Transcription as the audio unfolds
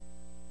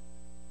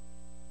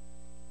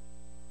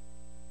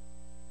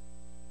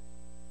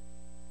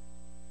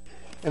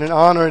And an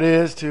honor it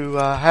is to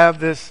have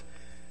this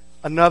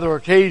another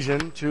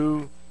occasion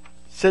to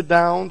sit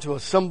down, to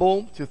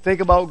assemble, to think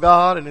about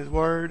God and His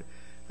Word,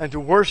 and to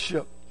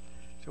worship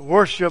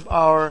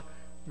our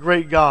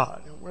great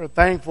God. We're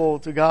thankful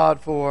to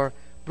God for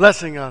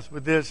blessing us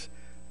with this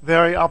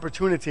very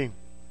opportunity.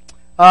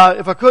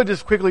 If I could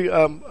just quickly,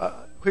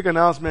 quick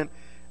announcement.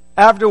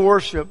 After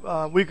worship,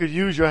 we could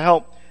use your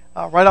help.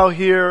 Right out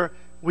here,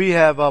 we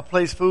have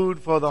placed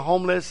food for the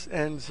homeless,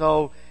 and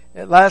so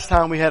last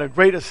time we had a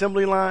great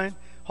assembly line.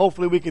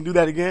 Hopefully we can do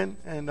that again,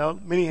 and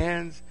many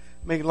hands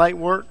make light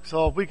work.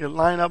 So if we could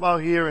line up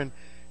out here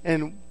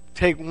and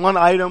take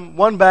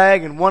one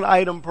bag and one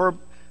item per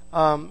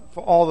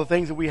for all the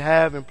things that we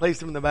have and place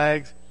them in the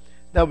bags,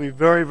 that would be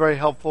very, very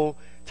helpful.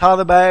 Tie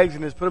the bags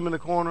and just put them in the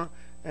corner,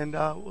 and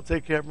we'll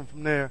take care of them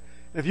from there.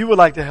 And if you would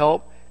like to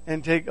help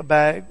and take a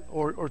bag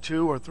or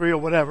two or three or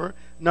whatever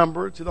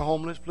number to the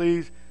homeless,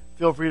 please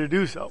feel free to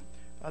do so.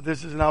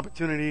 This is an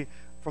opportunity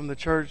from the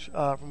church,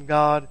 from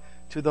God,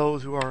 to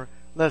those who are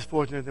less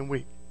fortunate than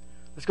we.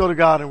 Let's go to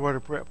God in a word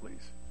of prayer, please.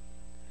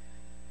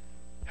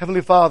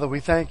 Heavenly Father, we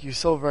thank you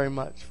so very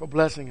much for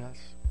blessing us,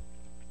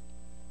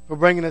 for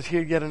bringing us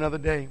here yet another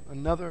day,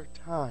 another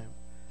time,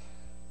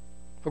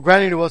 for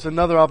granting to us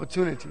another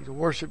opportunity to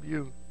worship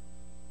you.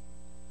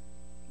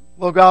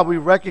 Lord God, we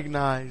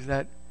recognize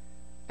that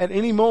at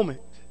any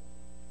moment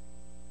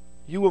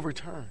you will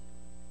return.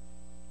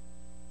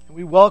 And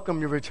we welcome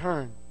your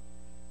return.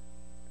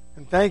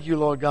 And thank you,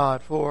 Lord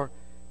God, for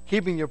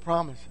keeping your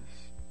promises.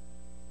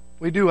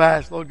 We do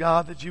ask, Lord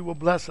God, that you will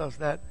bless us,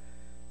 that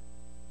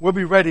we'll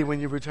be ready when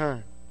you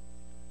return.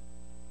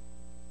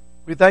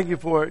 We thank you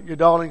for your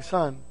darling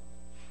Son,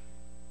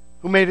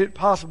 who made it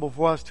possible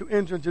for us to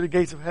enter into the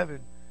gates of heaven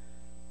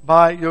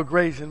by your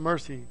grace and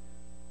mercy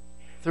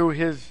through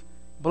his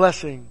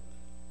blessing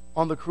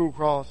on the cruel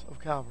cross of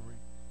Calvary.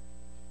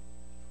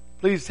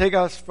 Please take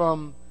us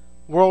from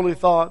worldly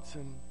thoughts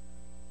and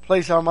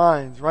place our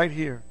minds right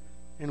here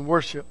in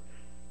worship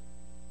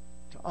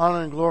to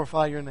honor and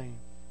glorify your name.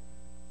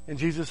 In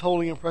Jesus'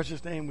 holy and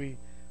precious name we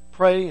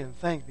pray and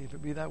thank thee if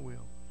it be thy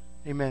will.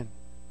 Amen.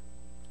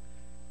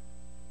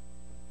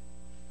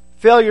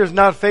 Failure is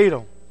not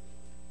fatal.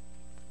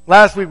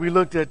 Last week we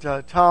looked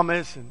at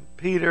Thomas and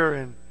Peter,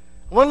 and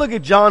I want to look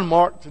at John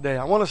Mark today.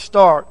 I want to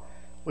start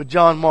with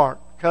John Mark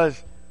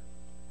because,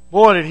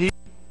 boy, did he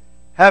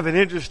have an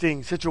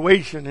interesting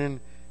situation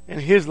in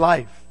his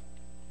life.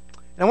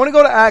 And I want to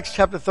go to Acts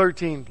chapter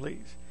 13,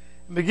 please.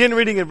 Begin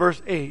reading at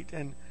verse 8.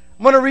 And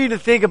I'm going to read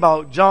and think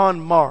about John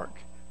Mark,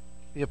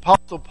 the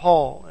Apostle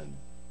Paul, and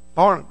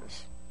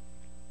Barnabas.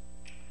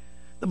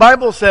 The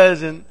Bible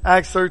says in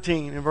Acts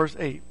 13 and verse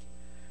 8,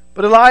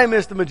 "But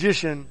Elymas the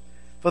magician,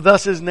 for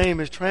thus his name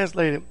is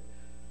translated,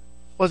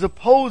 was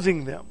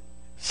opposing them,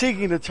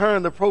 seeking to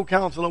turn the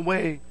proconsul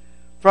away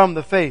from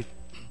the faith.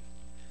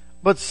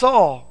 But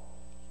Saul,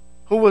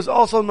 who was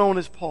also known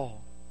as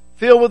Paul,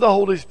 filled with the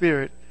Holy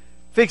Spirit,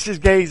 fixed his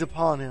gaze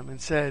upon him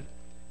and said,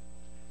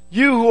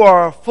 'You who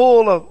are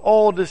full of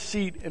all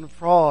deceit and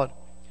fraud,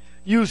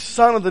 you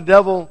son of the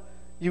devil,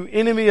 you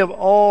enemy of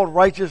all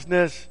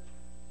righteousness,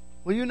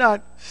 will you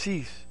not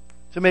cease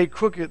to make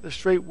crooked the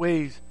straight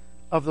ways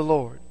of the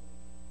Lord?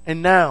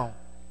 And now,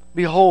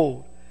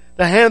 behold,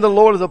 the hand of the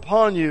Lord is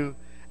upon you,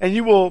 and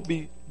you will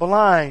be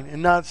blind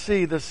and not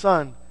see the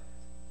sun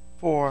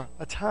for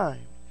a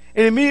time.'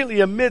 And immediately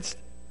a mist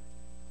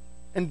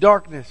and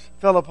darkness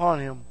fell upon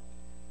him.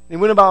 He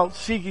went about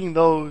seeking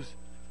those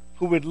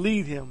who would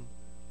lead him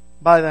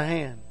by the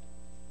hand.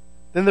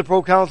 Then the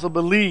proconsul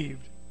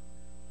believed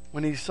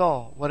when he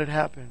saw what had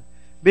happened,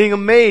 being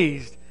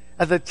amazed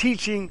at the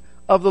teaching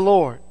of the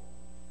Lord.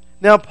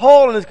 Now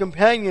Paul and his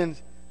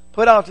companions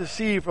put out to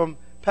sea from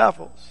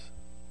Paphos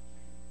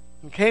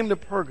and came to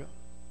Perga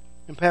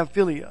in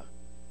Pamphylia.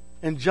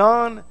 And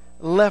John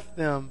left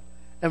them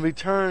and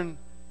returned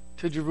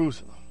to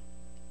Jerusalem."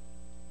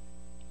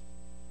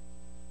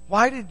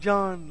 Why did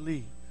John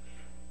leave?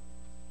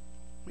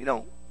 We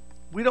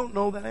don't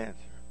know that answer.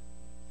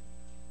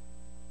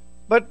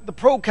 But the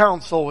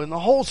proconsul and the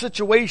whole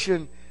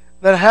situation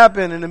that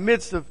happened in the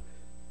midst of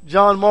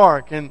John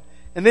Mark, and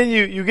then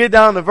you get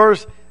down to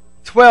verse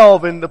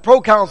 12, and the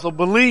proconsul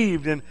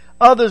believed and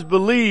others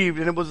believed,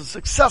 and it was a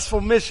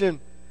successful mission.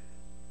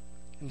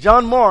 And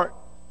John Mark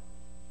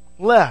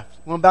left,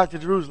 went back to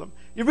Jerusalem.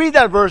 You read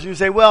that verse and you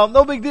say, well,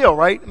 no big deal,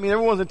 right? I mean,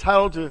 everyone's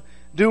entitled to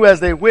do as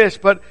they wish,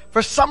 but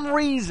for some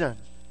reason,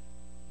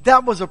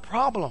 that was a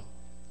problem.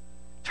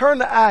 Turn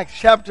to Acts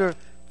chapter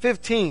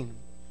 15.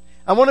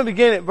 I want to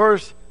begin at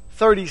verse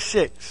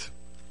 36.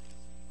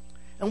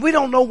 And we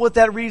don't know what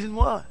that reason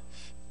was.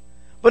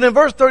 But in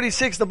verse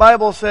 36, the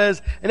Bible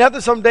says, "And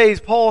after some days,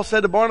 Paul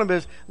said to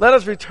Barnabas, 'Let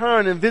us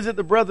return and visit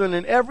the brethren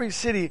in every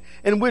city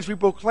in which we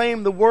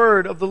proclaim the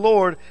word of the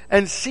Lord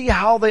and see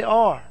how they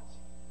are.'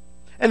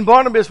 And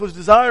Barnabas was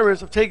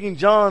desirous of taking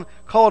John,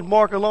 called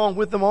Mark, along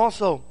with them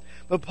also.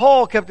 But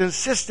Paul kept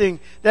insisting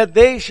that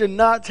they should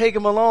not take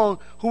him along,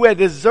 who had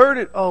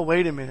deserted." Oh,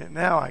 wait a minute.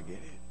 Now I get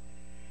it.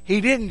 He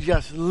didn't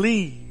just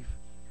leave.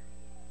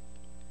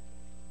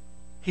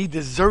 He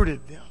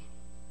deserted them.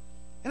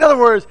 In other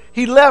words,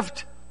 he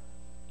left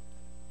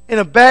in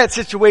a bad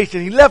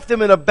situation. He left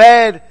them in a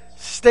bad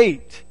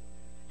state.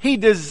 He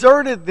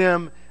deserted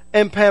them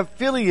in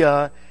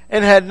Pamphylia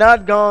and had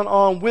not gone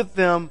on with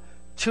them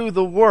to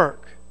the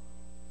work.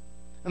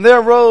 And there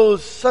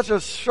arose such a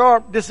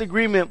sharp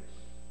disagreement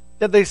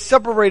that they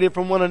separated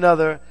from one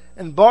another,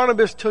 and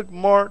Barnabas took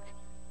Mark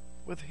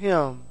with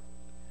him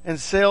and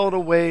sailed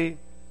away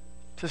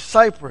to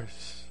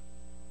Cyprus.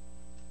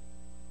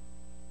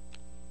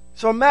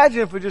 So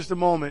imagine for just a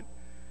moment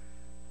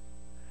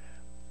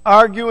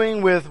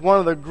arguing with one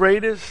of the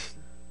greatest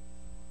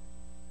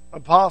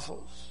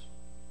apostles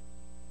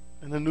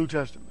in the New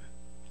Testament.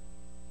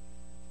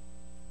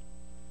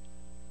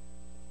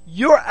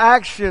 Your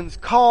actions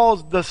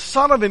caused the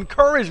son of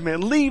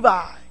encouragement,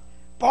 Levi,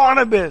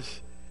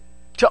 Barnabas,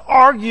 to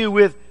argue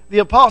with the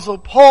apostle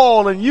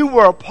Paul, and you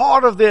were a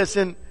part of this,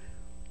 and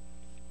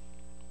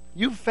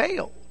you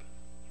failed.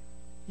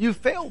 You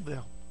failed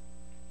them.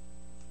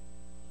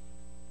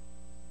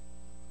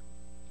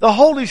 The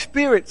Holy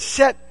Spirit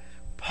set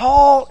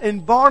Paul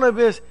and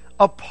Barnabas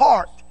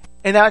apart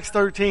in Acts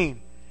 13,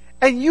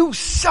 and you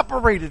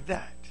separated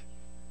that.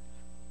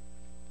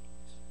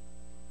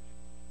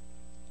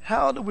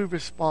 How do we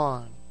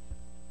respond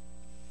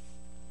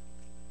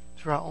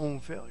to our own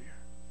failure?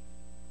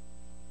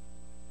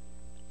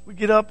 We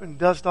get up and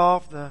dust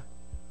off the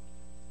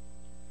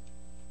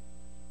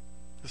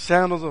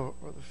sandals or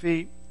the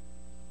feet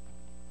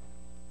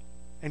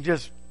and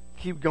just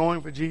keep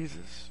going for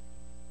Jesus.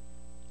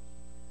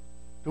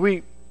 Do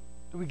we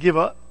give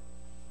up?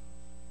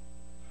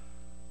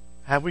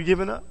 Have we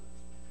given up?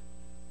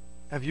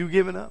 Have you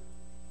given up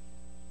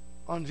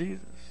on Jesus?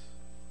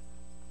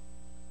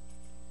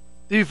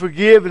 Do you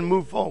forgive and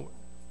move forward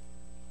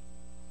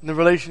in the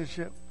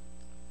relationship?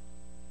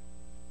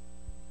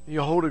 Do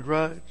you hold a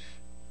grudge?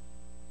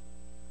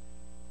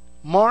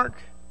 Mark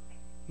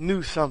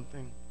knew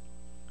something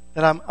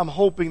that I'm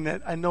hoping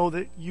that I know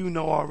that you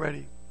know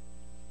already.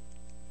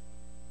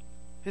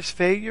 His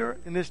failure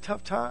in this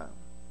tough time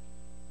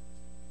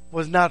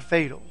was not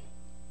fatal.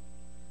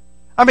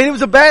 I mean, it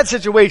was a bad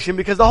situation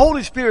because the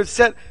Holy Spirit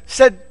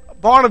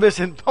set Barnabas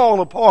and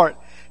Paul apart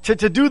to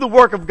do the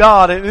work of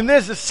God. And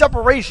there's a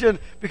separation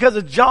because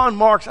of John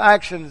Mark's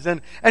actions.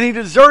 And he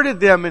deserted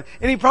them. And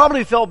he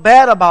probably felt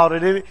bad about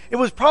it. And it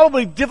was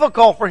probably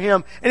difficult for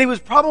him. And he was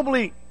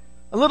probably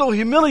a little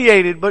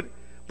humiliated. But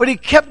he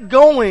kept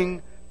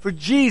going for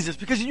Jesus.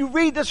 Because you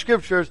read the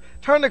scriptures,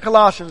 turn to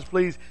Colossians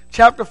please,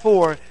 chapter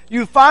 4.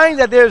 You find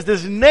that there's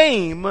this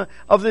name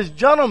of this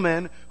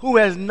gentleman who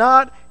has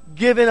not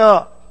given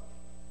up.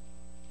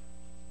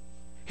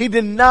 He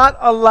did not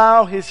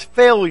allow his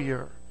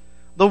failure,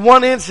 the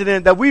one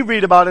incident that we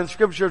read about in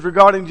scriptures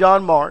regarding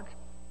John Mark,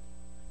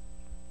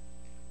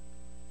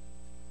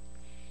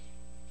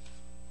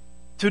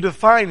 to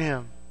define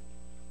him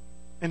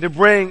and to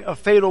bring a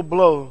fatal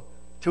blow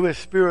to his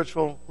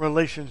spiritual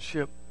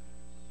relationship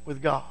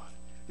with God.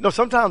 You know,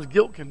 sometimes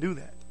guilt can do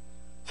that.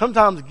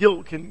 Sometimes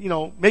guilt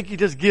can, make you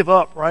just give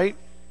up, right?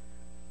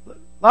 A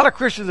lot of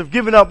Christians have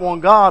given up on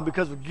God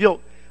because of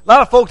guilt. A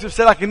lot of folks have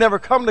said, I can never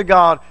come to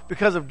God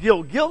because of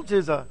guilt. Guilt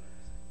is a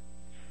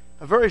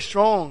very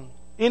strong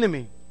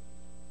enemy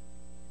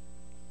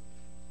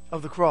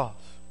of the cross.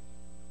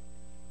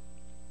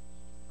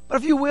 But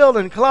if you will,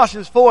 in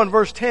Colossians 4 and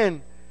verse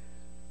 10,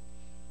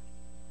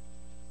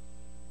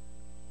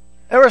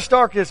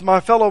 Aristarchus,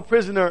 my fellow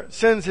prisoner,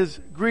 sends his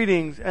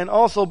greetings, and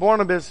also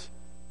Barnabas,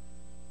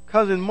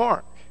 cousin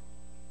Mark,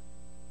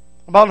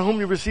 about whom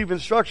you receive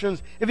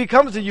instructions. If he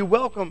comes to you,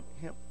 welcome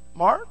him.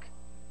 Mark?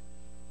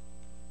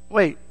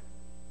 Wait,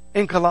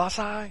 in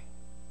Colossae?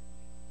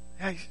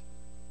 Yeah,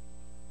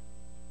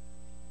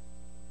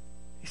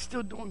 he's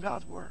still doing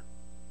God's work.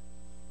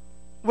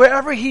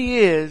 Wherever he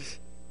is,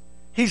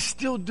 he's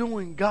still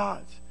doing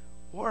God's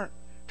work.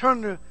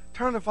 Turn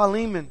to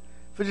Philemon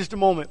for just a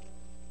moment.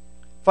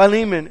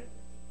 Philemon,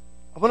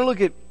 I want to look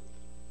at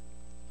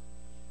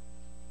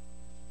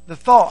the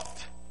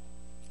thought.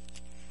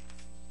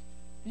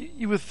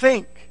 You would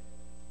think,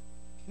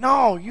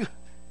 no, you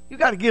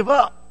got to give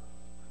up.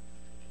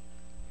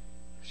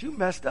 You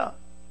messed up.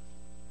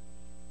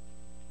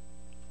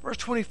 Verse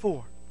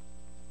 24.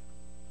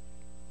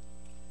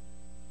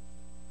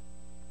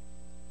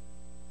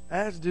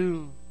 As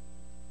do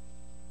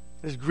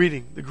this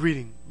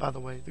greeting, by the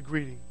way, the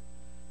greeting.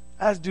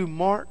 As do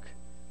Mark,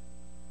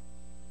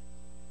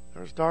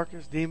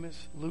 Aristarchus,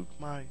 Demas, Luke,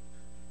 my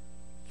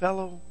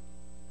fellow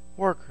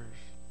workers.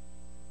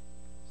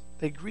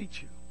 They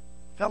greet you.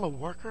 Fellow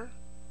worker?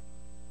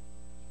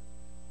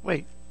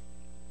 Wait.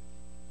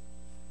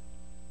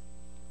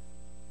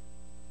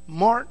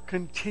 Mark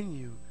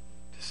continued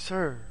to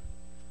serve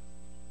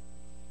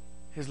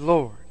his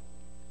Lord,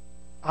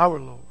 our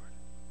Lord,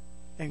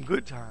 in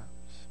good times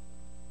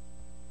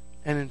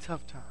and in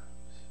tough times.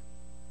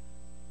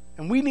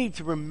 And we need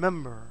to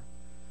remember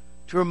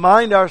to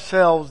remind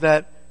ourselves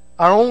that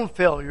our own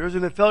failures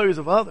and the failures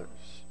of others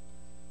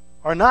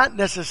are not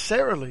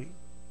necessarily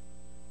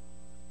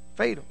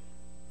fatal.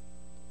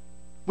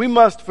 We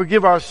must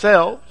forgive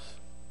ourselves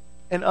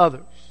and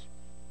others.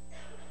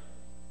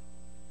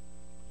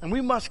 And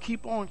we must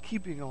keep on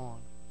keeping on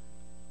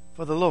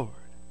for the Lord.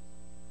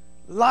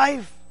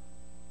 Life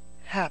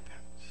happens,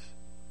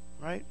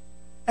 right?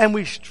 And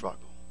we struggle.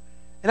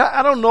 And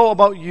I don't know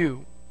about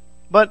you,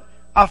 but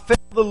I failed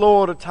the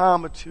Lord a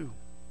time or two.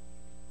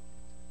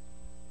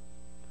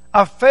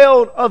 I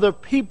failed other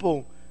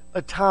people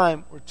a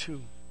time or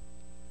two.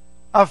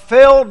 I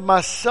failed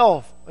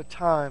myself a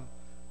time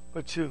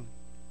or two.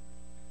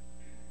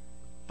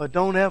 But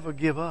don't ever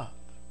give up.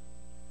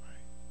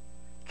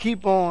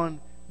 Keep on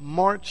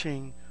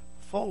marching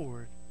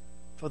forward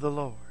for the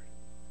Lord.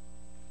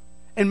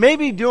 And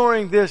maybe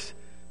during this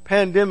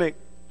pandemic,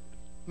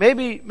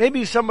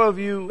 maybe some of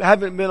you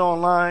haven't been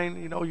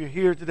online. You know, you're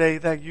here today.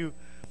 Thank you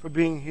for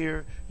being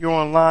here. You're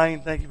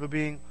online. Thank you for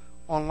being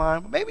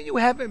online. But maybe you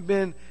haven't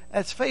been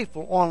as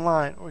faithful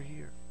online or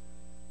here.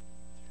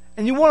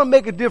 And you want to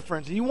make a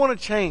difference. And you want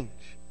to change.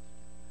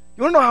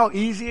 You want to know how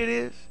easy it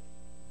is?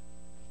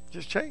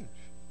 Just change.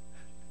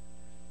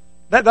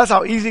 That's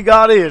how easy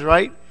God is,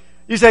 right?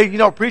 You say,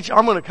 preacher,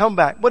 I'm going to come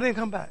back. But then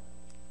come back.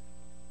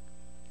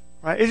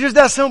 Right? It's just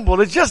that simple.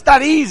 It's just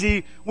that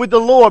easy with the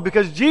Lord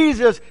because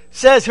Jesus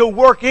says He'll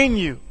work in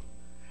you.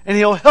 And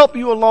He'll help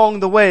you along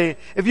the way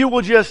if you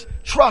will just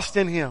trust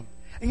in Him.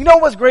 And you know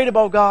what's great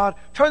about God?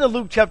 Turn to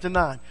Luke chapter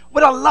 9.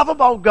 What I love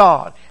about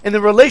God and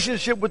the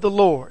relationship with the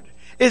Lord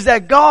is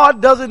that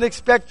God doesn't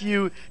expect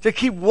you to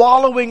keep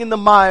wallowing in the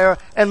mire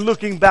and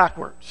looking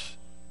backwards.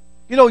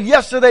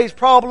 Yesterday's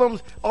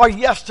problems are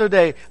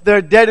yesterday.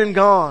 They're dead and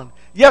gone.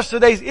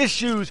 Yesterday's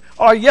issues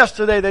are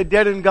yesterday. They're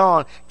dead and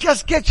gone.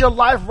 Just get your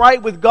life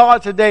right with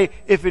God today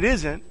if it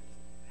isn't.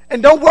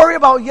 And don't worry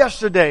about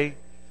yesterday.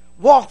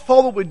 Walk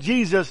forward with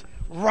Jesus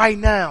right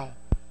now,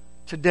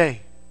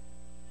 today.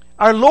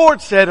 Our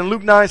Lord said in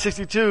Luke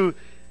 9:62,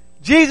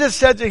 Jesus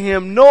said to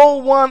him, no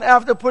one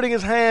after putting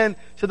his hand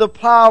to the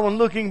plow and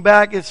looking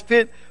back is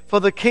fit for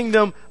the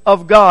kingdom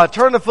of God.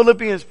 Turn to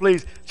Philippians,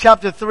 please,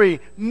 chapter 3.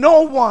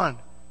 No one.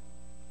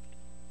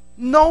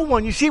 No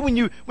one. You see, when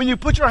you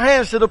put your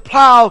hands to the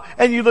plow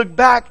and you look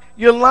back,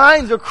 your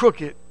lines are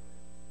crooked.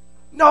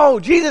 No,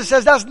 Jesus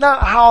says that's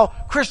not how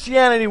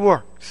Christianity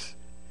works.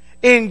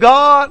 In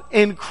God,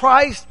 in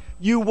Christ,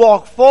 you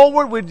walk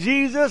forward with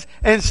Jesus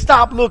and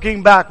stop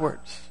looking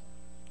backwards.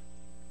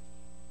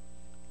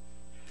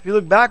 If you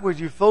look backwards,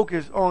 you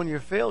focus on your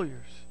failures.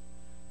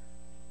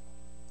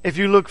 If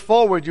you look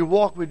forward, you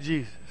walk with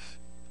Jesus.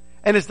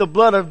 And it's the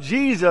blood of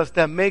Jesus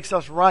that makes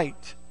us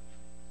right.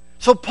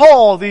 So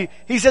Paul,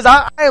 he says,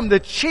 I am the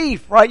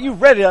chief, right?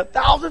 You've read it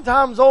 1,000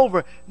 times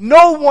over.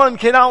 No one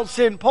can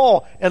out-sin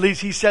Paul. At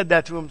least he said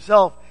that to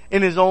himself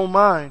in his own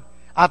mind.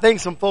 I think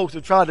some folks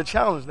have tried to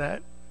challenge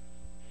that.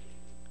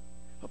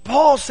 But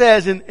Paul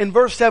says in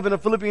verse 7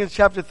 of Philippians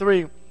chapter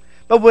 3,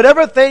 but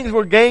whatever things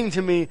were gained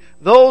to me,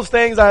 those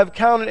things I have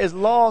counted as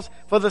loss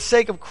for the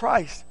sake of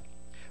Christ.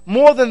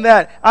 More than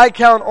that, I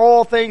count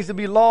all things to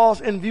be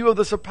lost in view of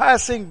the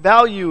surpassing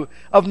value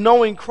of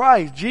knowing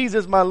Christ,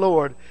 Jesus my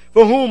Lord,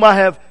 for whom I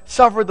have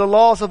suffered the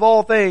loss of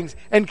all things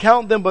and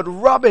count them but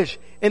rubbish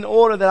in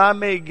order that I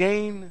may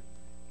gain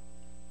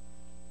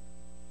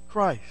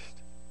Christ.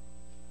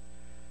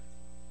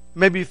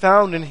 May be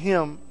found in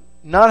Him,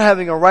 not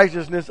having a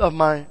righteousness of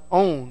my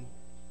own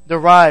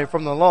derived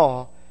from the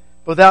law,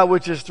 but that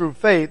which is through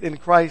faith in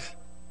Christ,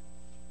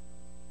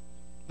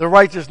 the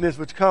righteousness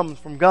which comes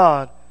from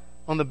God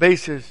on the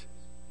basis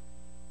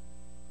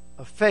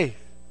of faith.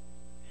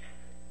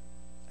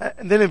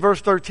 And then in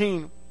verse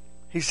 13,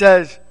 he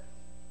says,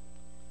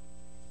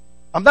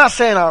 I'm not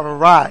saying I've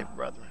arrived,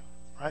 brethren,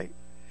 right?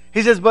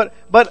 He says, but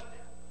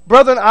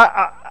brethren,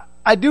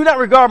 I do not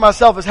regard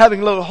myself as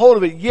having laid hold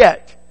of it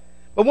yet.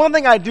 But one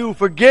thing I do,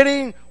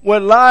 forgetting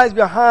what lies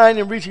behind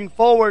and reaching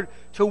forward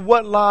to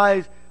what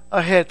lies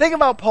ahead. Think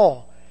about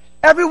Paul.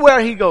 Everywhere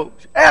he goes,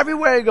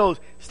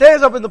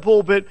 stands up in the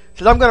pulpit,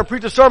 says, I'm going to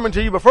preach a sermon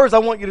to you, but first I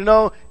want you to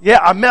know,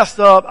 I messed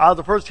up. I was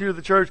the persecutor of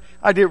the church.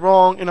 I did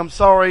wrong, and I'm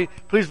sorry.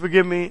 Please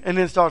forgive me. And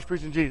then starts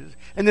preaching Jesus.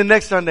 And then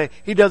next Sunday,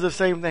 he does the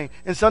same thing.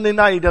 And Sunday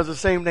night, he does the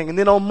same thing. And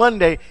then on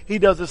Monday, he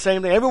does the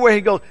same thing. Everywhere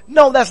he goes,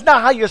 no, that's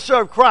not how you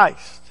serve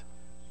Christ.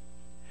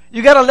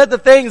 You got to let the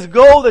things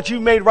go that you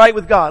made right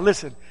with God.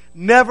 Listen,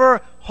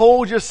 never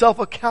hold yourself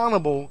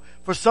accountable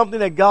for something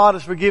that God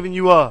has forgiven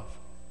you of.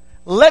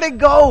 Let it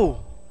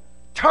go.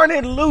 Turn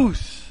it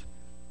loose.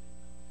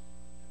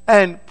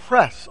 And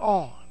press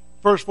on.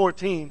 Verse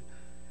 14.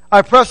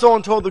 I press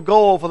on toward the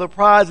goal for the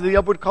prize of the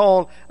upward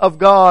call of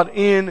God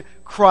in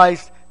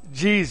Christ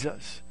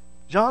Jesus.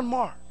 John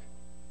Mark.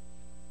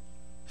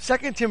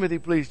 2 Timothy,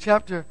 please,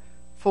 chapter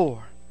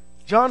 4.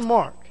 John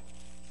Mark.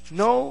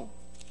 No,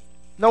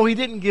 he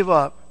didn't give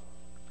up.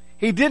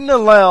 He didn't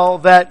allow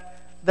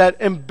that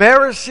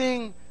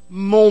embarrassing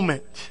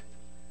moment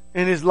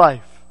in his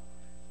life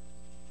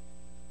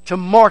to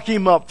mark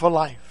him up for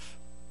life.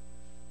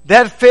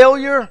 That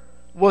failure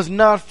was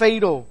not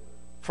fatal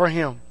for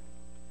him.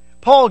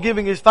 Paul,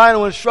 giving his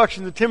final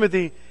instruction to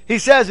Timothy, he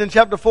says in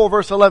chapter 4,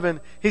 verse 11,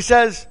 he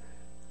says,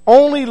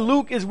 only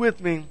Luke is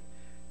with me.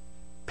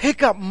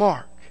 Pick up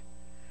Mark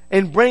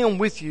and bring him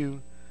with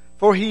you,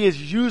 for he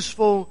is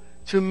useful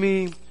to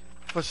me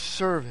for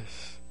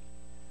service.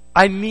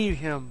 I need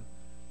him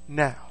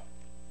now.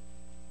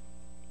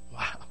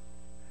 Wow.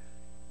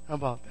 How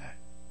about that?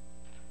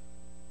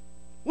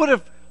 What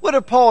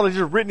if Paul had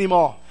just written him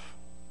off?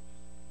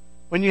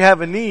 When you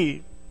have a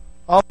need,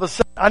 all of a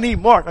sudden, I need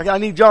Mark. I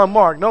need John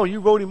Mark. No, you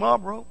wrote him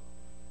off, bro.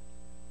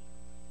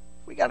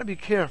 We got to be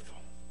careful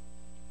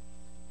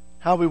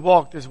how we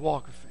walk this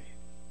walk of faith.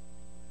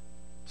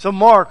 So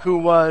Mark, who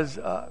was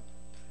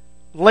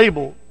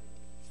labeled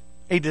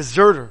a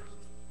deserter,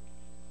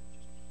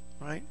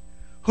 right?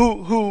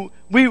 Who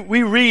we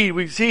read,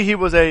 we see he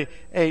was a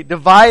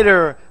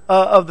divider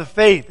of the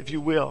faith, if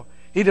you will.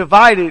 He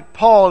divided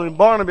Paul and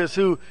Barnabas,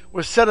 who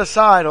were set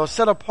aside or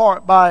set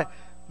apart by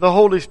the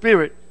Holy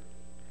Spirit.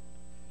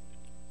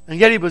 And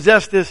yet he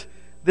possessed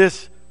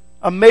this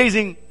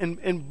amazing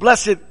and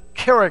blessed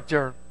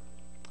character.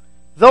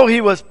 Though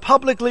he was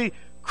publicly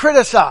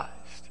criticized,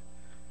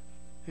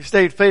 he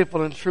stayed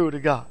faithful and true to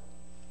God.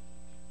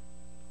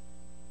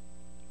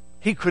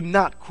 He could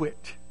not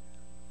quit.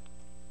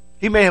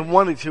 He may have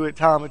wanted to at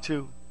time or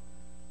two,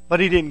 but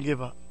he didn't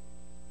give up.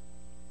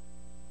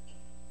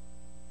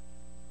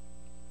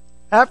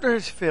 After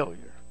his failure,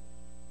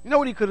 you know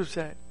what he could have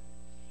said?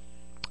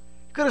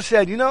 He could have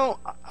said, I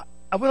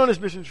went on this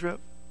mission trip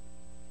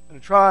and I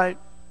tried,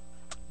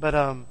 but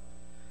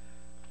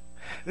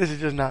this is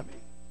just not me.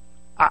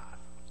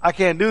 I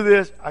can't do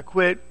this. I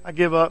quit. I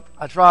give up.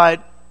 I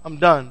tried. I'm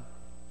done.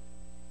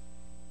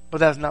 But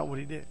that's not what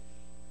he did.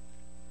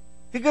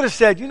 He could have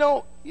said, I'm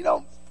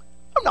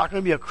not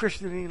going to be a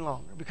Christian any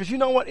longer. Because you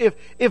know what?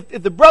 If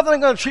the brother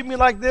ain't going to treat me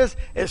like this,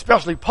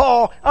 especially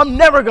Paul, I'm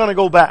never going to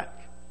go back.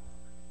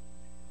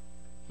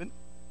 But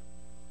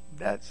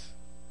that's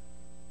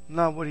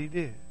not what he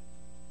did.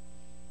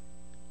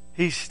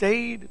 He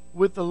stayed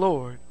with the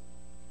Lord,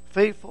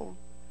 faithful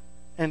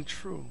and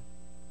true.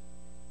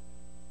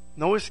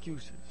 No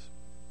excuses.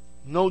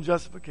 No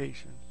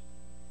justifications.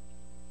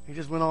 He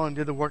just went on and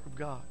did the work of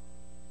God.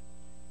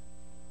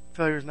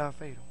 Failure is not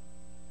fatal.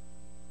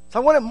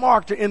 So I wanted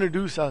Mark to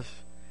introduce us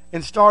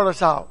and start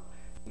us out.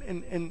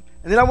 And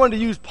then I wanted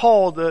to use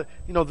Paul, the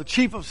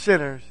chief of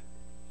sinners,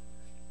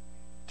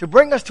 to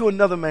bring us to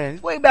another man.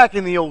 He's way back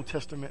in the Old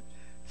Testament.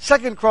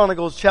 2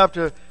 Chronicles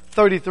chapter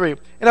 33.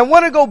 And I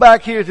want to go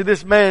back here to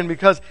this man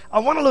because I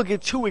want to look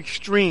at two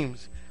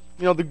extremes.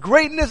 The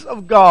greatness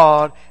of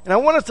God, and I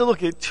want us to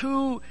look at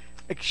two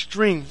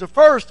extremes. The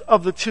first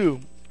of the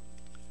two,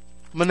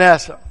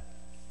 Manasseh.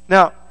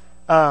 Now,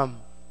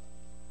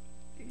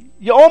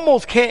 you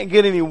almost can't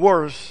get any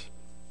worse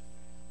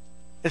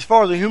as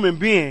far as a human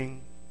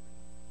being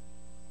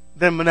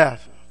than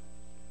Manasseh.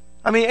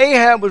 I mean,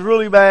 Ahab was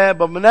really bad,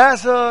 but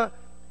Manasseh,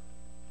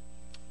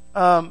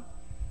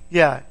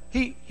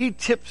 he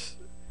tips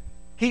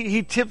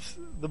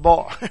the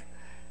bar.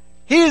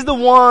 He's the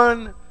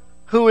one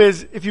who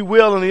is, if you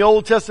will, in the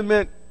Old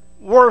Testament,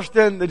 worse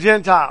than the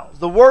Gentiles.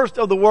 The worst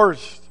of the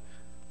worst.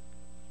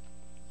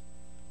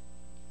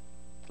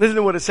 Listen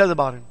to what it says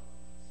about him.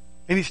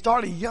 And he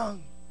started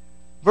young.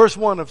 Verse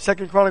 1 of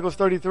 2 Chronicles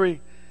 33.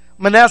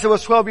 Manasseh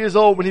was 12 years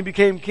old when he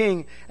became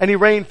king, and he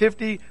reigned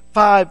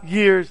 55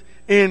 years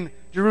in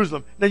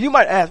Jerusalem. Now you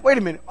might ask, wait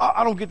a minute,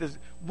 I don't get this.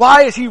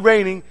 Why is he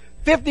reigning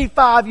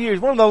 55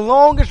 years? One of the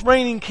longest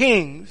reigning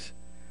kings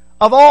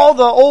of all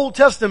the Old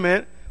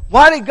Testament.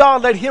 Why did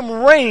God let him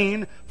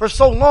reign for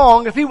so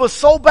long if he was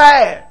so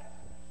bad?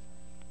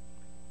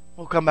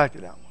 We'll come back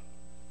to that one.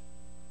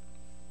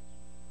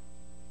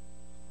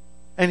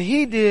 And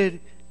he did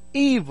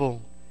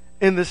evil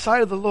in the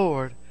sight of the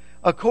Lord,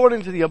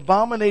 according to the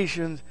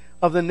abominations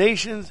of the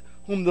nations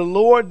whom the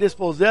Lord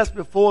dispossessed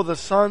before the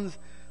sons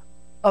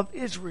of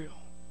Israel.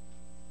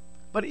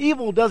 But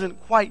evil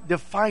doesn't quite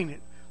define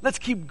it. Let's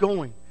keep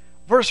going.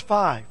 Verse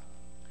 5.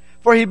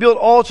 For he built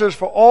altars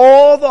for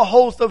all the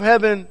host of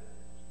heaven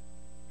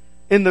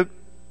in the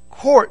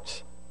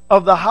courts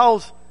of the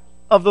house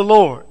of the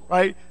Lord,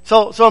 right?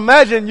 So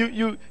imagine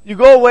you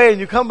go away and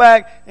you come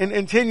back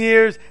in 10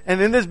 years,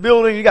 and in this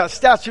building you got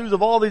statues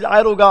of all these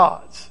idol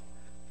gods.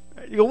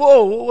 You go,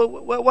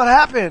 whoa, what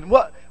happened?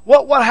 What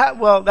happened?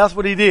 Well, that's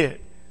what he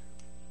did.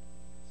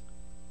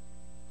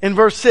 In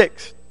verse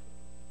 6.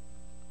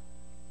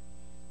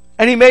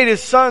 And he made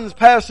his sons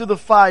pass through the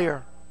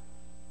fire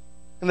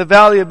in the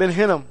valley of Ben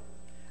Hinnom.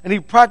 And he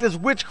practiced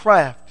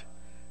witchcraft,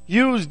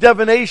 used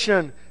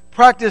divination,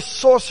 practiced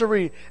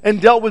sorcery,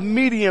 and dealt with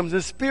mediums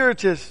and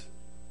spiritists.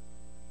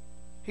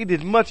 He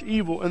did much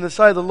evil in the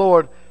sight of the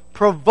Lord,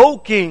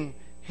 provoking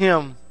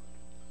him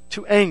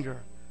to anger.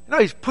 You know,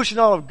 he's pushing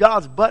all of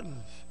God's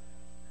buttons,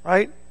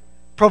 right?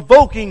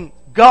 Provoking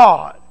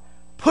God,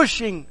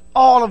 pushing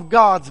all of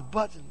God's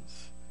buttons.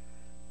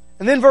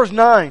 And then verse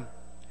 9.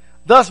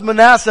 Thus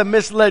Manasseh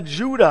misled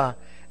Judah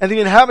and the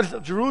inhabitants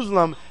of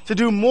Jerusalem to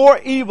do more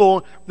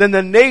evil than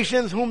the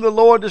nations whom the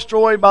Lord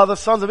destroyed by the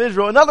sons of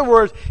Israel. In other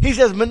words, he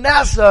says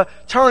Manasseh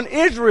turned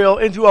Israel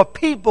into a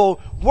people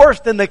worse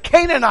than the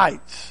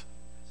Canaanites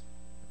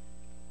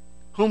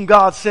whom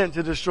God sent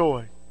to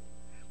destroy.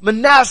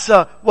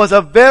 Manasseh was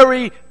a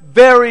very,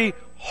 very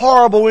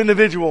horrible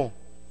individual.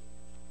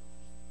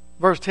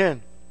 Verse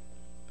 10.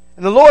 And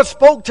And the Lord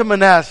spoke to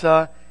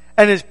Manasseh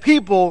and his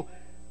people,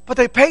 but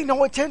they paid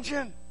no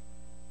attention.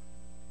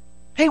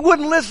 He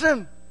wouldn't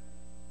listen.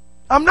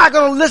 I'm not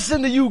going to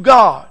listen to you,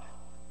 God.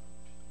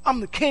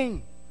 I'm the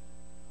king.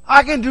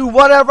 I can do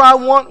whatever I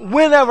want,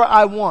 whenever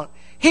I want.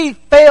 He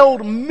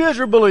failed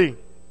miserably.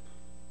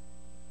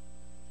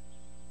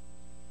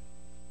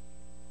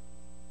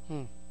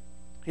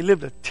 He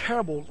lived a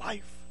terrible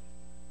life.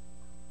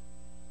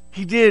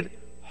 He did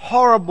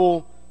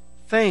horrible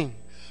things.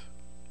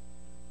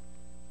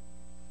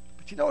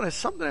 But you know, there's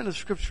something in the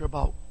scripture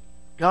about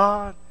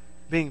God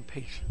being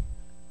patient.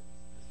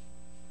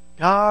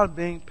 God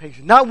being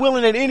patient. Not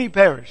willing that any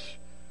perish,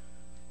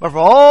 but for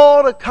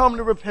all to come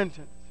to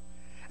repentance.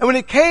 And when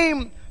it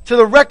came to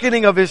the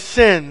reckoning of his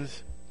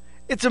sins,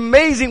 it's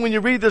amazing when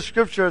you read the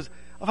scriptures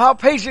of how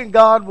patient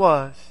God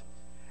was.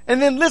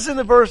 And then listen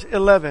to verse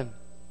 11.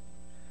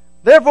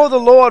 Therefore the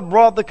Lord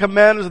brought the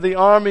commanders of the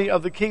army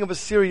of the king of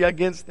Assyria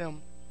against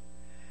them.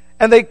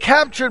 And they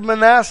captured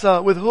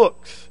Manasseh with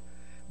hooks,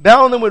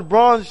 bound him with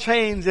bronze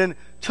chains, and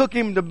took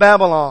him to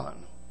Babylon.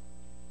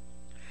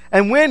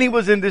 And when he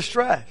was in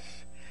distress,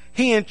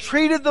 he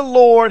entreated the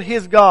Lord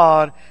his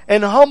God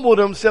and humbled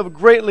himself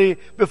greatly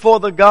before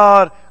the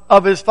God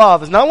of his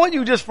fathers. Now I want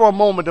you just for a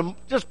moment to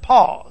just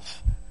pause.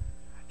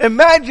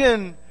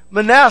 Imagine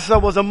Manasseh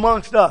was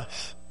amongst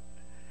us.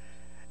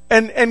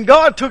 And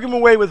God took him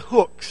away with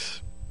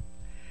hooks.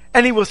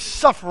 And he was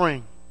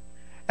suffering.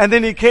 And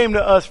then he came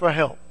to us for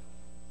help.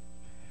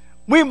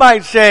 We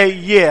might say,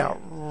 yeah,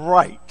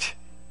 right.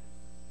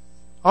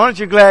 Aren't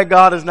you glad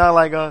God is not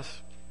like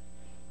us?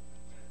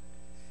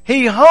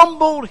 He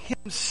humbled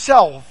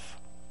himself.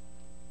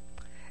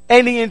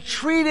 And he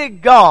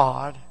entreated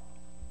God.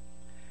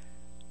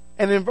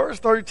 And in verse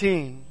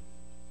 13,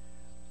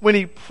 when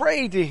he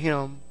prayed to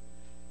him,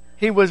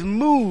 he was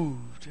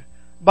moved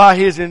by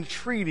his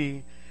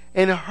entreaty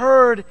and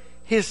heard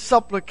his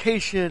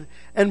supplication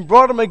and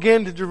brought him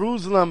again to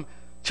Jerusalem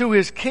to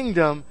his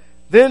kingdom.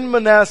 Then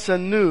Manasseh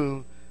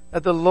knew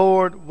that the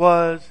Lord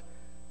was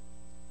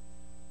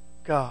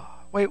God.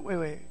 Wait.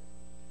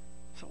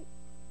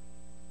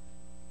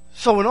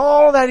 So in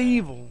all that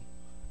evil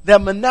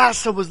that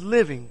Manasseh was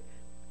living,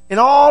 in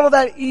all of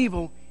that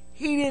evil,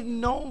 he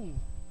didn't know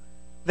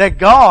that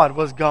God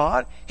was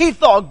God. He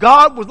thought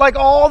God was like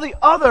all the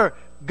other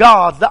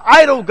gods, the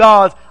idol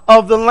gods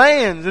of the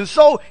lands. And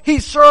so he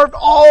served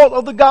all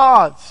of the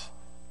gods.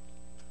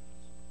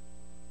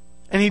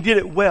 And he did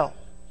it well.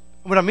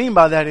 And what I mean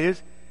by that is,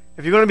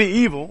 if you're going to be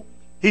evil,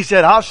 he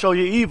said, I'll show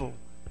you evil.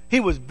 He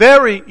was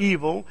very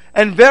evil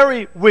and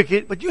very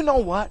wicked. But you know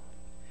what?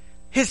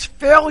 His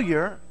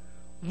failure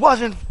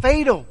wasn't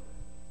fatal.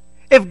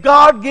 If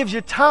God gives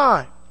you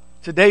time,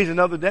 today's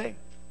another day.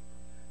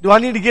 Do I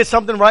need to get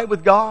something right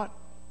with God?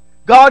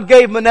 God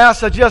gave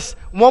Manasseh just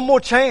one more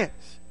chance.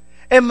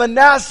 And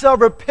Manasseh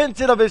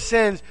repented of his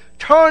sins,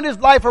 turned his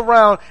life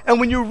around. And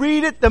when you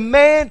read it, the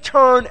man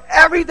turned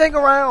everything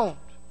around.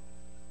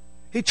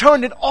 He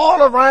turned it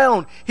all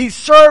around. He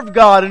served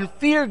God and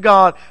feared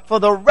God for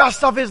the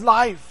rest of his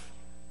life.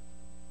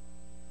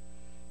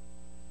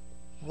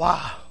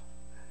 Wow.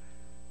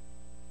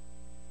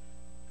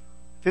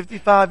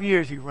 55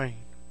 years he reigned.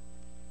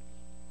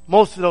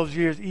 Most of those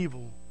years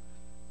evil.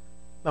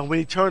 But when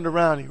he turned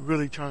around, he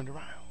really turned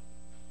around.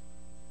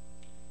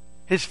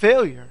 His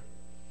failure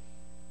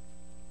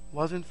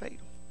wasn't fatal.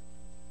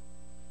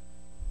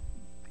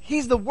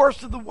 He's the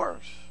worst of the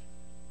worst.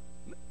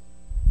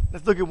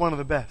 Let's look at one of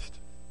the best.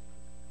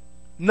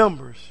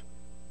 Numbers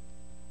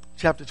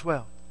chapter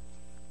 12.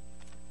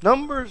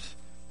 Numbers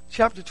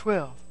chapter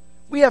 12.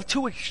 We have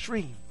two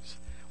extremes.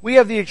 We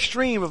have the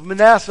extreme of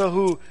Manasseh,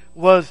 who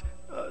was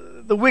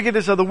the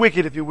wickedest of the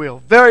wicked, if you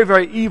will. Very,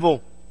 very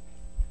evil.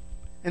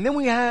 And then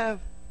we have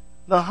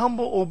the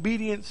humble,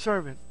 obedient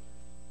servant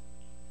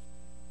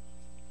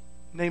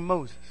named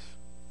Moses.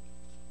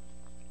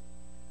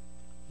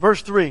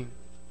 Verse 3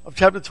 of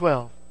chapter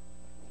 12.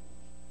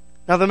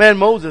 Now the man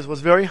Moses was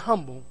very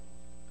humble,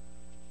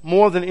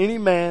 more than any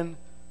man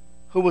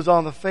who was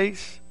on the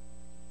face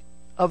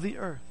of the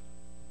earth.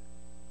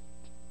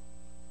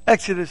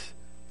 Exodus,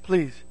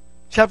 please,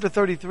 chapter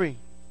 33.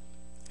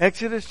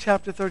 Exodus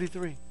chapter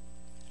 33.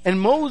 And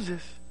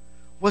Moses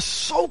was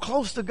so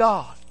close to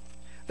God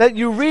that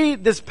you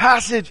read this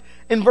passage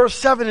in verse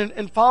 7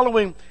 and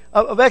following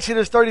of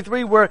Exodus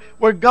 33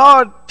 where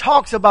God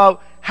talks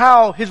about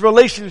how his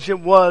relationship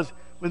was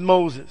with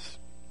Moses.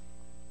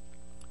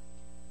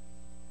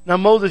 Now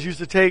Moses used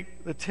to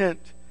take the tent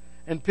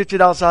and pitch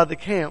it outside the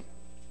camp,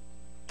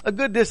 a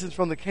good distance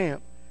from the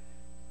camp.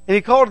 And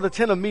he called it the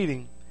tent of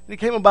meeting. And it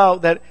came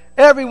about that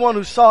everyone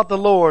who sought the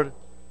Lord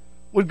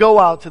would go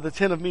out to the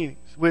tent of meetings,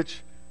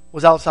 which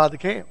was outside the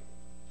camp.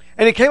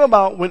 And it came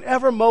about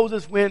whenever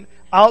Moses went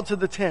out to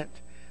the tent,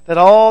 that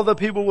all the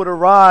people would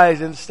arise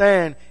and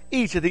stand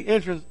each at the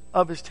entrance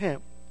of his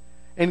tent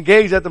and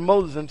gaze after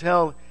Moses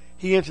until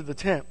he entered the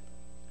tent.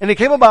 And it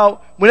came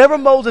about whenever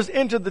Moses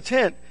entered the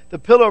tent, the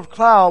pillar of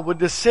cloud would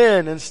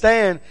descend and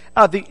stand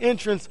at the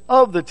entrance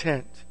of the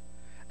tent.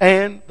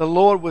 And the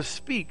Lord would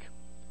speak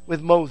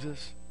with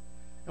Moses.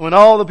 And when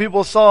all the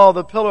people saw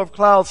the pillar of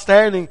cloud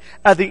standing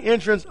at the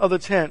entrance of the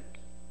tent,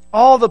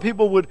 all the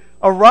people would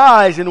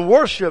arise and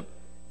worship,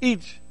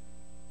 each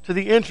to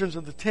the entrance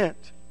of the tent.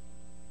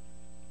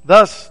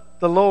 Thus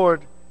the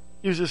Lord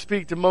used to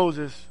speak to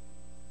Moses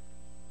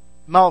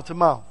mouth to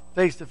mouth,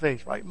 face to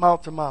face, right?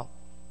 Mouth to mouth.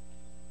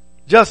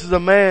 Just as a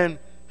man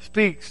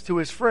speaks to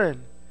his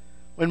friend.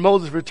 When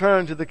Moses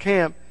returned to the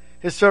camp,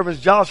 his servants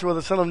Joshua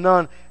the son of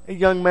Nun, a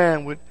young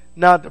man, would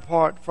not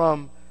depart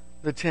from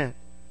the tent.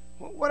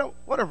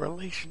 What a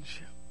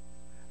relationship.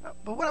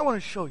 But what I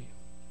want to show you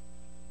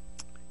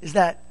is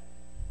that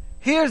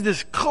here's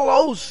this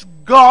close,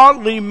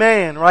 godly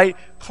man, right?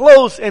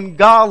 Close and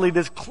godly,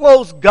 this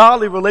close,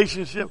 godly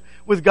relationship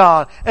with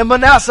God. And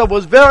Manasseh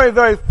was very,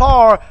 very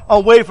far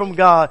away from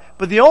God.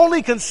 But the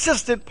only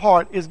consistent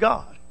part is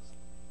God.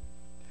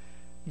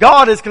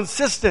 God is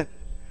consistent.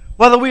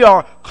 Whether we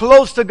are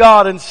close to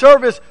God in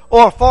service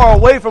or far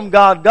away from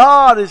God,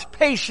 God is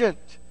patient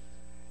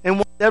and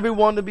wants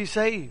everyone to be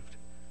saved.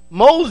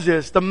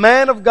 Moses, the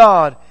man of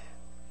God,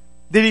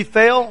 did he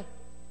fail?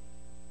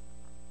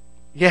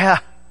 Yeah.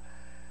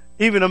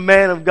 Even a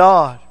man of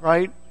God,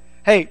 right?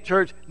 Hey,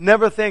 church,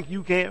 never think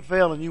you can't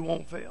fail and you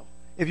won't fail.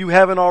 If you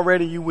haven't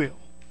already, you will.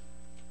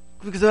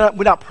 Because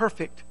we're not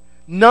perfect.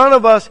 None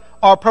of us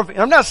are perfect.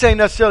 And I'm not saying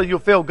necessarily you'll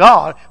fail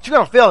God, but you're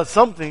going to fail at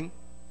something.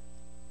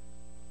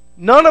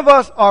 None of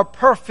us are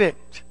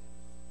perfect.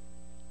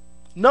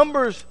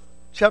 Numbers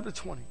chapter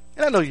 20.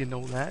 And I know you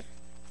know that.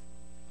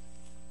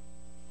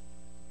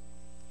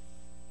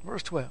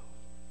 Verse 12.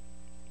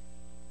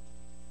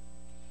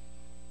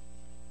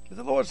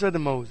 The Lord said to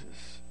Moses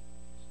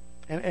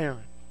and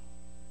Aaron.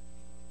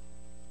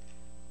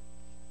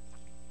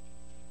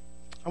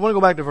 I want to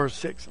go back to verse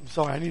 6. I'm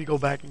sorry, I need to go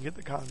back and get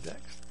the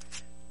context.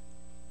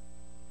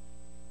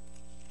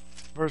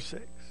 Verse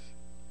 6.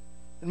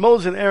 And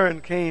Moses and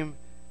Aaron came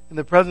in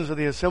the presence of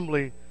the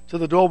assembly to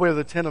the doorway of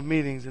the tent of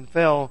meetings and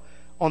fell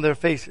on their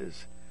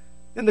faces.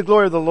 Then the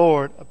glory of the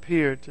Lord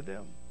appeared to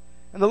them.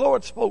 And the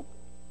Lord spoke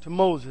to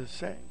Moses,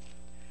 saying,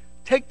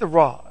 take the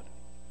rod,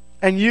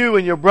 and you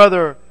and your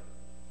brother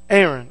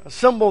Aaron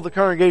assemble the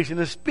congregation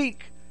and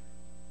speak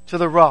to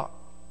the rock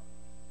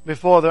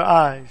before their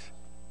eyes,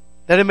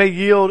 that it may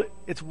yield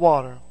its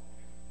water.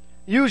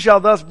 You shall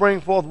thus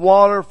bring forth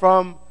water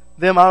from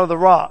them out of the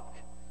rock,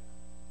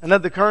 and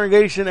let the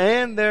congregation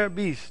and their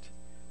beast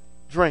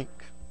drink.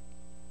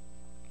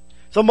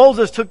 So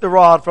Moses took the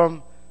rod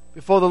from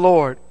before the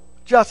Lord,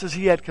 just as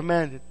he had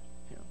commanded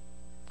him.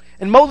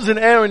 And Moses and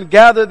Aaron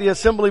gathered the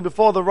assembly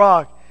before the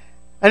rock,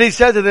 and he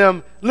said to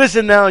them,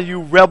 listen now,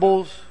 you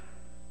rebels.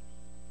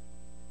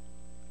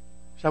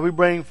 Shall we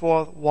bring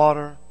forth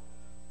water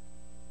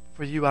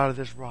for you out of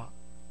this rock?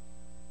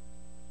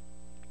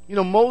 You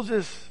know,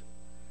 Moses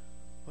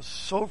was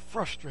so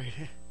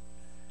frustrated,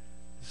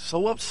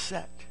 so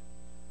upset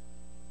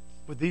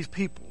with these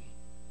people.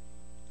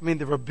 I mean,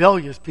 the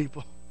rebellious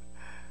people.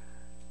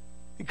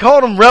 He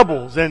called them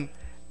rebels, and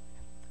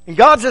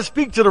God said,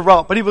 speak to the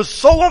rock. But he was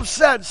so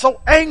upset, so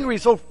angry,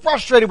 so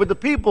frustrated with the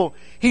people,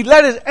 he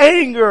let his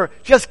anger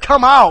just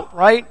come out,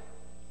 right?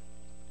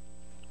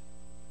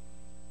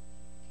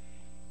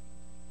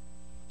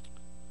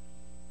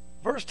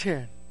 Verse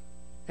 10.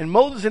 And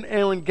Moses and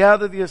Aaron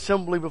gathered the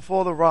assembly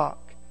before the rock.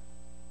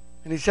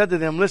 And he said to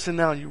them, listen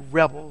now, you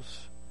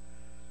rebels.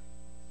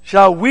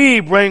 Shall we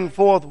bring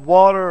forth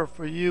water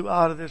for you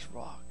out of this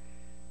rock?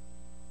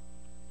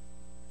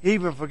 He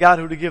even forgot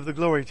who to give the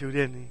glory to,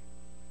 didn't he?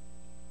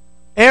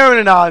 Aaron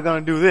and I are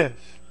going to do this.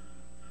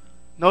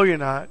 No, you're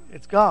not.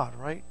 It's God,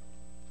 right?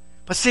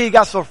 But see, he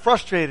got so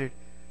frustrated,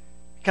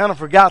 he kind of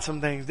forgot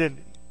some things, didn't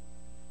he?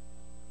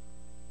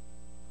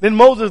 Then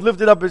Moses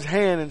lifted up his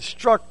hand and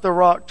struck the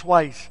rock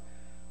twice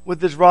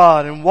with his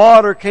rod, and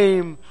water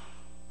came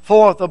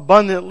forth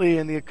abundantly,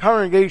 and the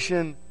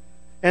congregation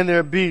and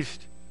their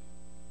beast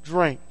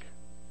drank.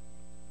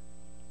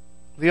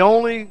 The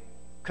only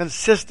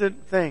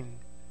consistent thing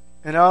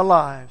in our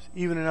lives,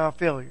 even in our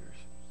failures,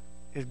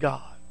 is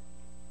God.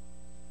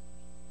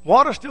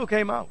 Water still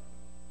came out.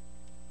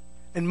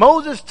 And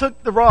Moses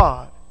took the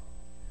rod,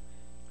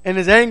 and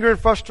his anger and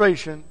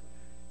frustration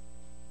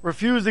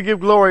refused to give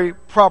glory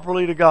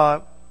properly to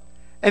God.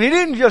 And he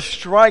didn't just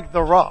strike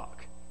the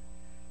rock.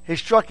 He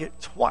struck it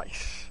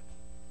twice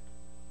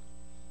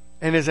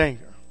in his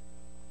anger.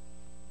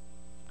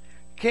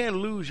 You can't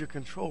lose your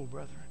control,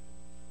 brethren.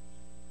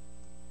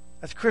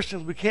 As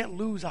Christians, we can't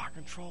lose our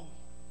control.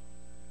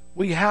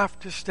 We have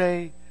to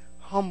stay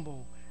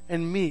humble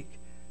and meek,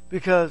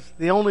 because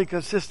the only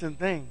consistent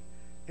thing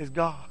is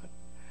God.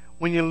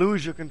 When you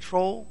lose your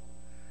control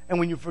and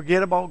when you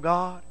forget about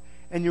God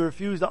and you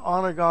refuse to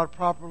honor God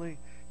properly,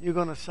 you're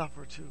going to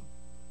suffer too.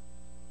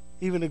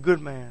 Even a good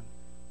man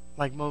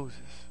like Moses.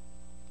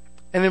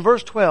 And in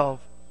verse 12,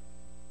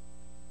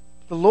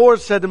 the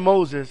Lord said to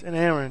Moses and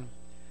Aaron,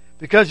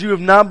 because you have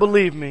not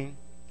believed me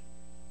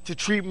to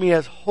treat me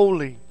as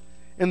holy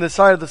in the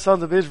sight of the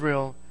sons of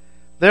Israel,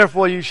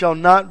 therefore you shall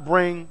not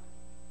bring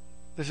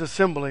this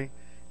assembly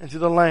into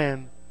the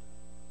land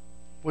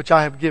which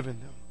I have given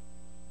them.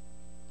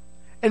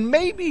 And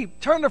maybe,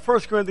 turn to 1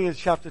 Corinthians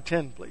chapter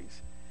 10,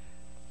 please.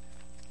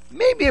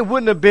 Maybe it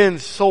wouldn't have been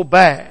so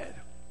bad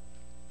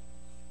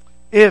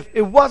if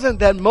it wasn't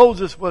that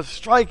Moses was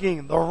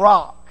striking the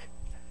rock.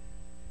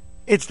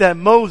 It's that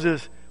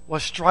Moses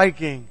was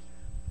striking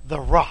the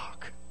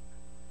rock.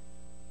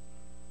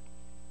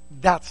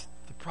 That's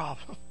the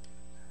problem.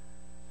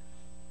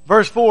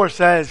 Verse 4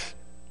 says,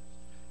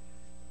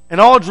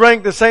 and all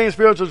drank the same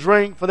spiritual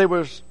drink, for they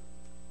were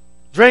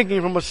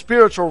drinking from a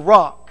spiritual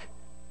rock,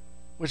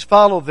 which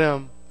followed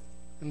them,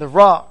 and the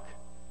rock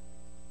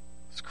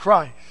is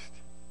Christ.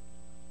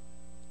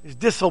 Is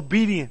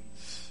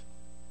disobedience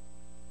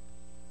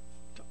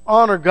to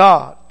honor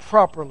God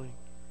properly.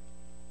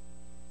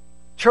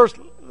 Church,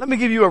 let me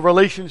give you a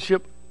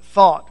relationship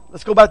thought.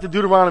 Let's go back to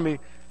Deuteronomy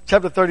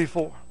chapter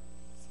 34.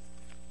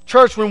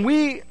 Church, when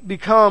we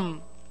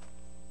become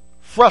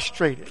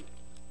frustrated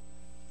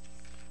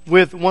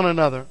with one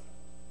another,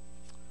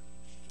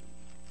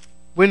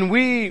 when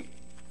we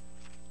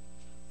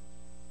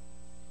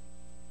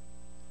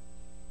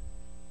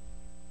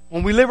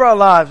live our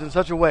lives in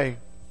such a way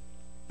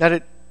that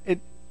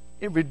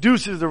it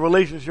reduces the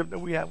relationship that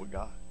we have with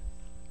God.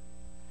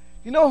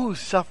 You know who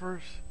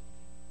suffers?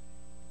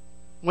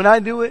 When I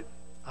do it,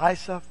 I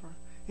suffer.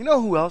 You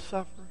know who else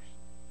suffers?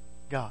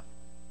 God.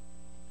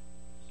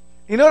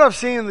 You know what I've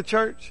seen in the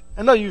church?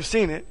 I know you've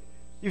seen it.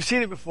 You've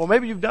seen it before.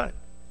 Maybe you've done it.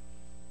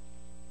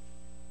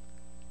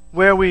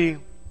 Where we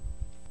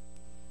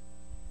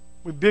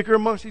bicker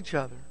amongst each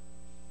other.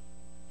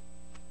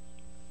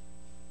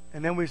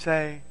 And then we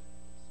say,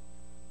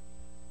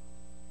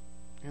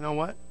 you know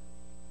what?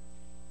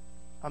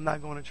 I'm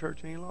not going to church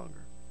any longer.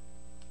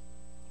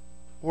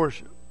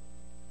 Worship.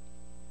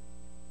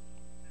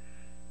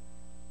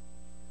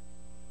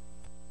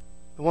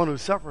 The one who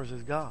suffers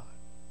is God.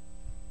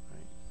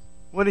 Right?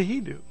 What did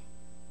He do?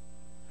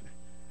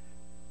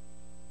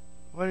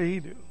 What did He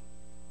do?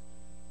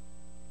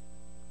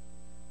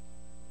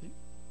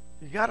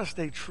 You got to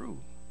stay true.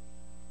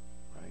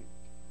 Right?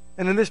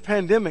 And in this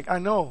pandemic, I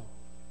know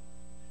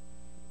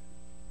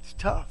it's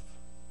tough.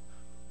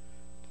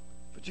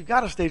 But you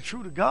got to stay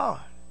true to God.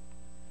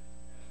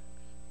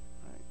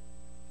 Right?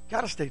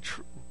 Got to stay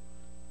true.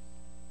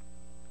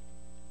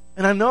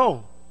 And I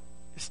know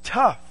it's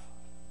tough.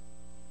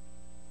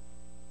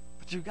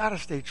 But you got to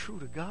stay true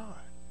to God.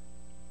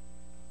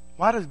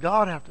 Why does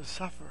God have to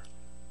suffer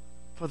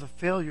for the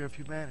failure of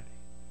humanity?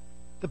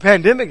 The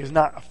pandemic is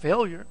not a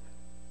failure.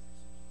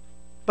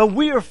 But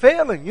we are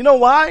failing. You know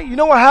why? You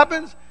know what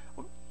happens?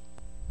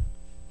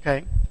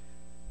 Okay.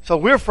 So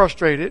we're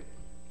frustrated.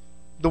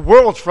 The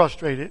world's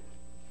frustrated.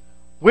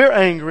 We're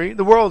angry.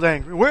 The world's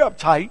angry. We're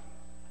uptight.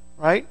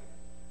 Right?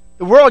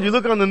 The world, you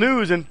look on the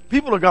news and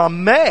people are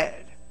gone mad.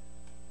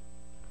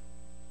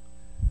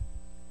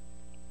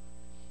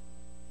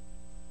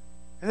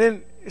 And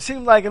then it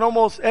seems like in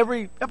almost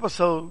every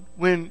episode,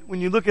 when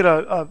you look at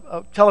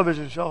a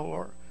television show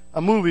or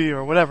a movie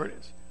or whatever it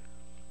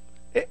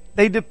is,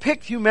 they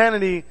depict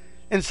humanity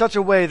in such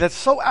a way that's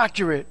so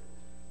accurate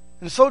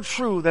and so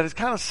true that it's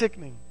kind of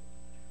sickening.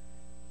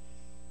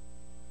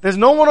 There's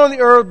no one on the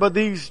earth but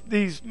these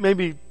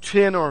maybe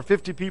 10 or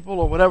 50 people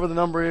or whatever the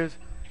number is.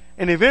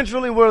 And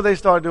eventually, what do they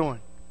start doing?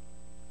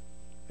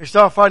 They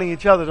start fighting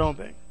each other, don't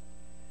they?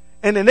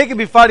 And then they can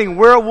be fighting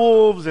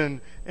werewolves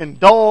and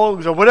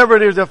dogs or whatever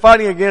it is they're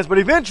fighting against. But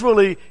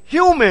eventually,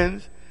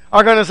 humans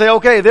are going to say,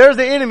 okay, there's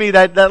the enemy.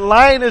 That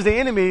lion is the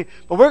enemy.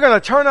 But we're going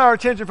to turn our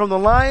attention from the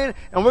lion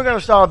and we're going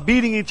to start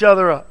beating each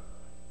other up.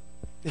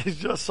 It's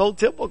just so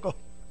typical.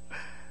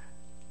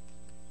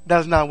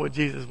 That's not what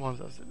Jesus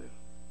wants us to do.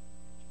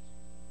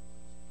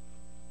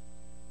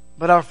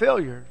 But our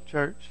failure,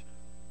 church,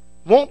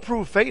 won't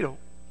prove fatal.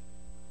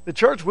 The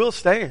church will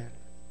stand.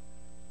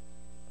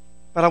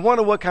 But I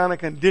wonder what kind of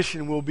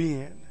condition we'll be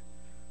in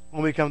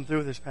when we come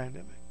through this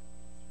pandemic.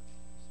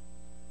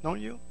 Don't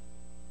you?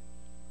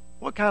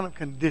 What kind of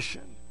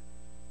condition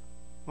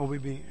will we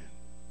be in?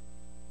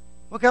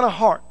 What kind of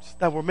hearts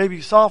that were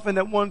maybe softened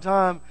at one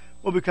time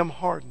will become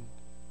hardened?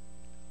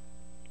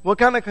 What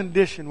kind of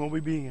condition will we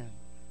be in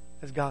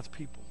as God's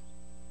people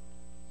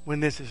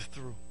when this is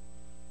through?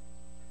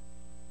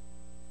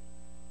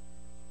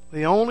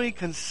 The only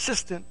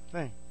consistent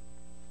thing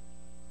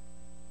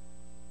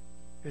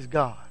is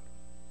God.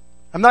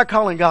 I'm not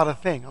calling God a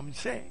thing. I'm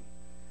saying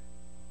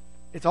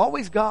it's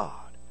always God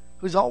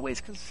who's always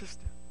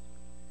consistent.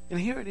 And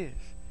here it is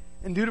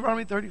in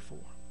Deuteronomy 34,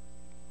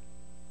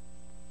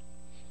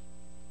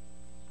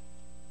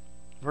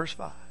 verse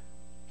 5.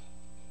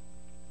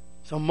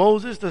 So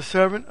Moses, the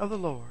servant of the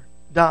Lord,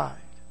 died,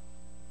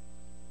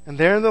 and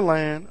there in the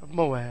land of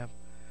Moab,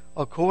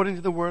 according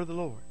to the word of the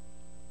Lord.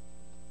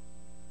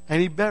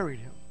 And he buried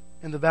him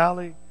in the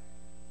valley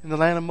in the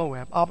land of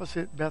Moab,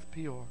 opposite Beth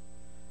Peor.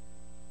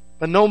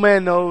 But no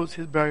man knows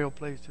his burial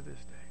place to this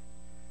day.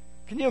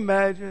 Can you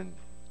imagine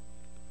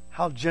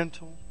how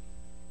gentle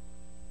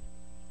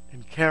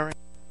and caring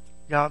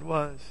God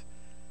was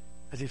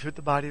as he took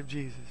the body of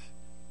Jesus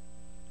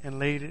and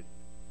laid it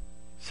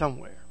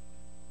somewhere,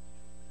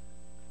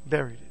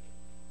 buried it?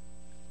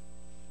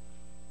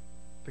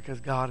 because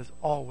God is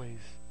always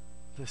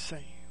the same.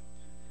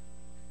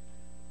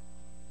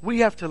 We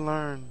have to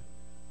learn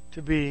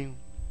to be,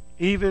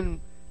 even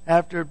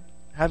after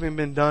having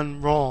been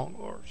done wrong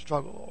or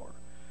struggle or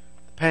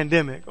the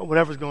pandemic or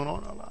whatever's going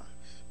on in our lives,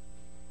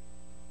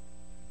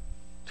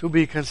 to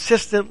be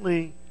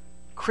consistently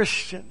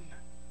Christian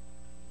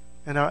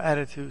in our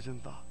attitudes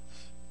and thoughts.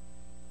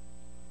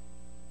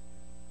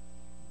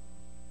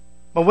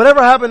 But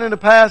whatever happened in the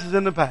past is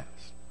in the past.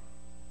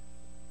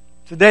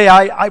 Today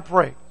I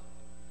pray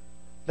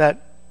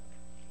that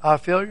our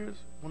failures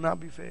will not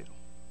be fatal.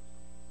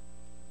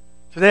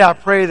 Today I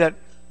pray that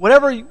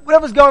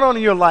whatever's going on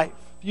in your life,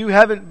 you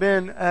haven't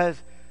been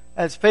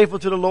as faithful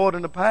to the Lord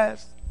in the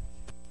past,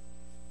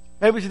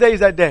 maybe today's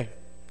that day.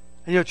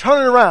 And you'll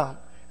turn it around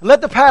and let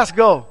the past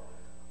go.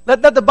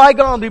 Let the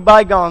bygone be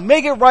bygone.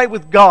 Make it right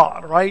with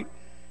God, right?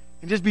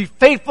 And just be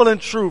faithful and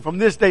true from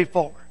this day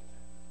forward.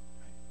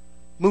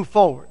 Move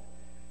forward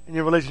in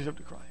your relationship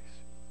to Christ.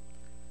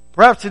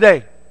 Perhaps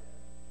today,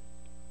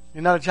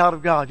 you're not a child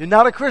of God. You're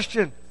not a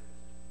Christian.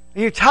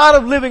 And you're tired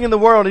of living in the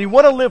world and you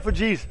want to live for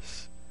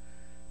Jesus.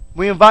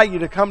 We invite you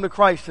to come to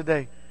Christ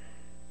today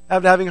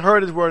after having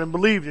heard His word and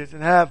believed it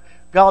and have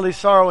godly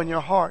sorrow in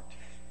your heart,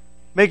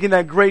 making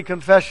that great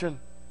confession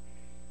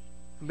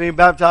and being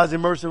baptized,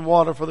 immersed in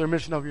water for the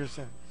remission of your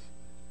sins.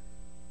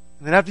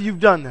 And then after you've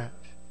done that,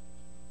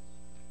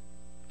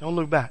 don't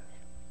look back.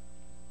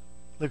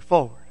 Look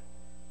forward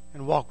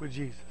and walk with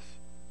Jesus.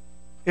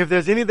 If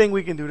there's anything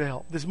we can do to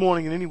help this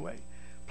morning in any way,